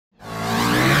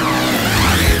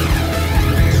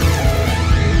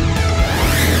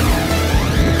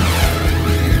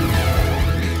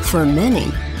For many,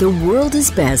 the world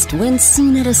is best when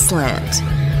seen at a slant.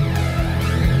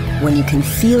 When you can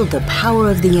feel the power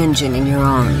of the engine in your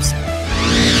arms,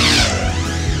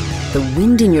 the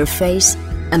wind in your face,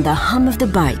 and the hum of the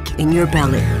bike in your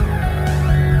belly.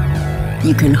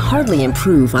 You can hardly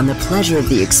improve on the pleasure of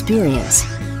the experience,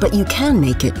 but you can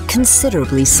make it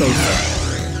considerably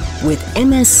safer. With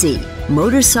MSC,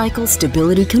 Motorcycle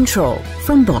Stability Control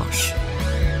from Bosch.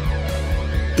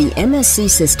 The MSC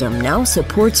system now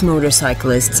supports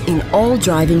motorcyclists in all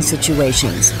driving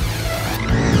situations,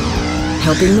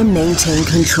 helping them maintain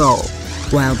control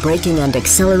while braking and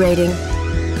accelerating,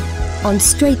 on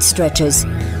straight stretches,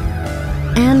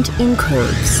 and in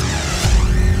curves.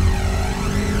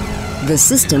 The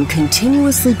system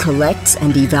continuously collects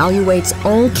and evaluates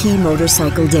all key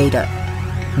motorcycle data: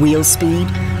 wheel speed,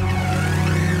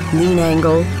 lean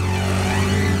angle,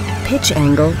 pitch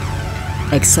angle,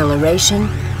 acceleration,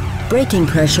 braking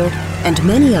pressure, and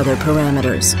many other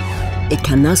parameters. It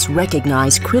can thus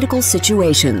recognize critical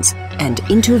situations and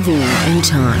intervene in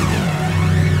time.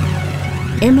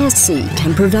 MSC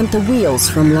can prevent the wheels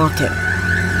from locking,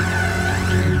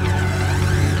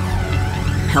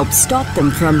 help stop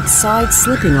them from side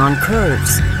slipping on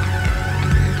curves,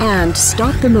 and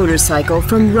stop the motorcycle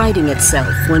from righting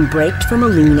itself when braked from a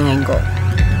lean angle.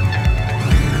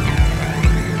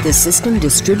 The system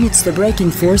distributes the braking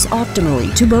force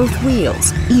optimally to both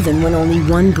wheels, even when only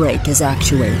one brake is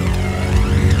actuated.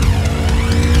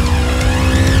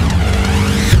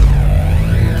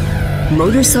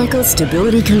 Motorcycle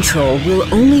Stability Control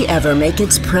will only ever make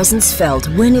its presence felt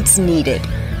when it's needed.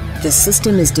 The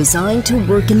system is designed to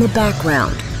work in the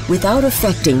background without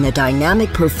affecting the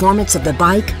dynamic performance of the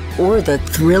bike or the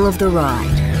thrill of the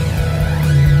ride.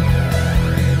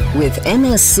 With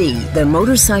MSC, the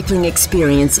motorcycling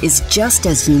experience is just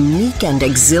as unique and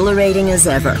exhilarating as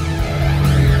ever.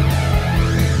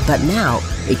 But now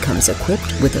it comes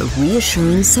equipped with a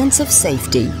reassuring sense of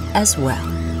safety as well.